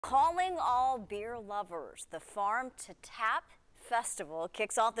Calling all beer lovers, the Farm to Tap Festival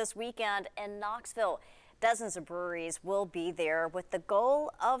kicks off this weekend in Knoxville. Dozens of breweries will be there with the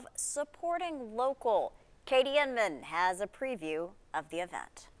goal of supporting local. Katie Inman has a preview of the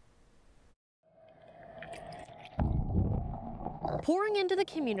event. Pouring into the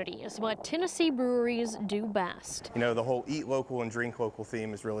community is what Tennessee breweries do best. You know, the whole eat local and drink local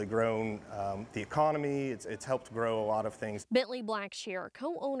theme has really grown the economy. It's helped grow a lot of things. Bentley Blackshear,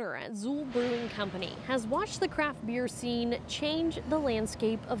 co-owner at Zool Brewing Company, has watched the craft beer scene change the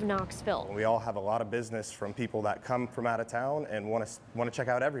landscape of Knoxville. We all have a lot of business from people that come from out of town and want to check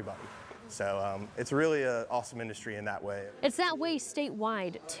out everybody. So it's really an awesome industry in that way. It's that way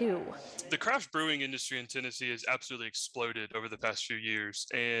statewide, too. The craft brewing industry in Tennessee has absolutely exploded over the past few years,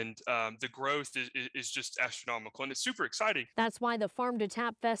 and the growth is just astronomical, and it's super exciting. That's why the Farm to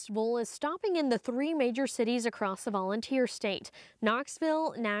Tap Festival is stopping in the 3 major cities across the volunteer state: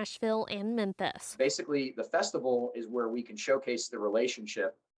 Knoxville, Nashville, and Memphis. Basically, the festival is where we can showcase the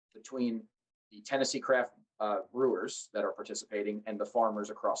relationship between the Tennessee craft brewers that are participating and the farmers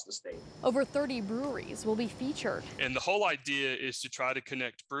across the state. Over 30 breweries will be featured. And the whole idea is to try to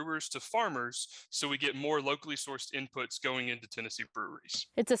connect brewers to farmers so we get more locally sourced inputs going into Tennessee breweries.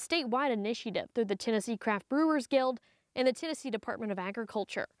 It's a statewide initiative through the Tennessee Craft Brewers Guild and the Tennessee Department of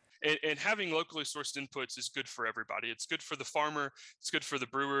Agriculture. And having locally sourced inputs is good for everybody. It's good for the farmer, it's good for the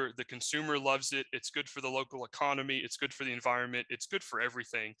brewer, the consumer loves it, it's good for the local economy, it's good for the environment, it's good for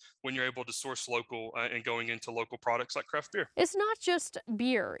everything when you're able to source local and going into local products like craft beer. It's not just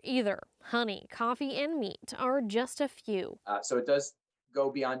beer either. Honey, coffee, and meat are just a few. So it does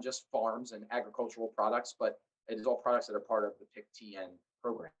go beyond just farms and agricultural products, but it is all products that are part of the PIC-TN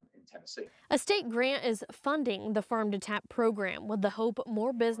program in Tennessee. A state grant is funding the Farm to Tap program with the hope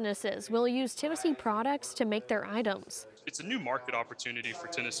more businesses will use Tennessee products to make their items. It's a new market opportunity for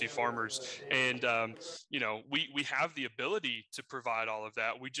Tennessee farmers, and you know, we have the ability to provide all of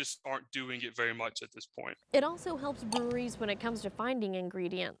that. We just aren't doing it very much at this point. It also helps breweries when it comes to finding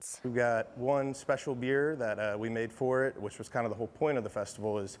ingredients. We've got one special beer that we made for it, which was kind of the whole point of the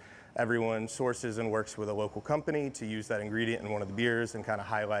festival, is everyone sources and works with a local company to use that ingredient in one of the beers and kind of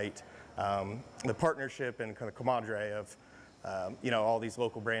highlight the partnership and kind of camaraderie of you know, all these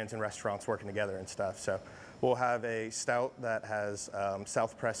local brands and restaurants working together and stuff. So we'll have a stout that has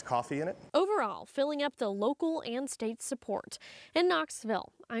South Press coffee in it. Overall, filling up the local and state support. In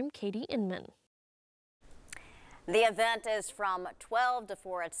Knoxville, I'm Katie Inman. The event is from 12 to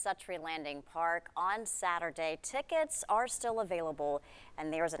 4 at Suttree Landing Park on Saturday. Tickets are still available,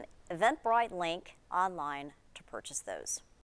 and there's an Eventbrite link online to purchase those.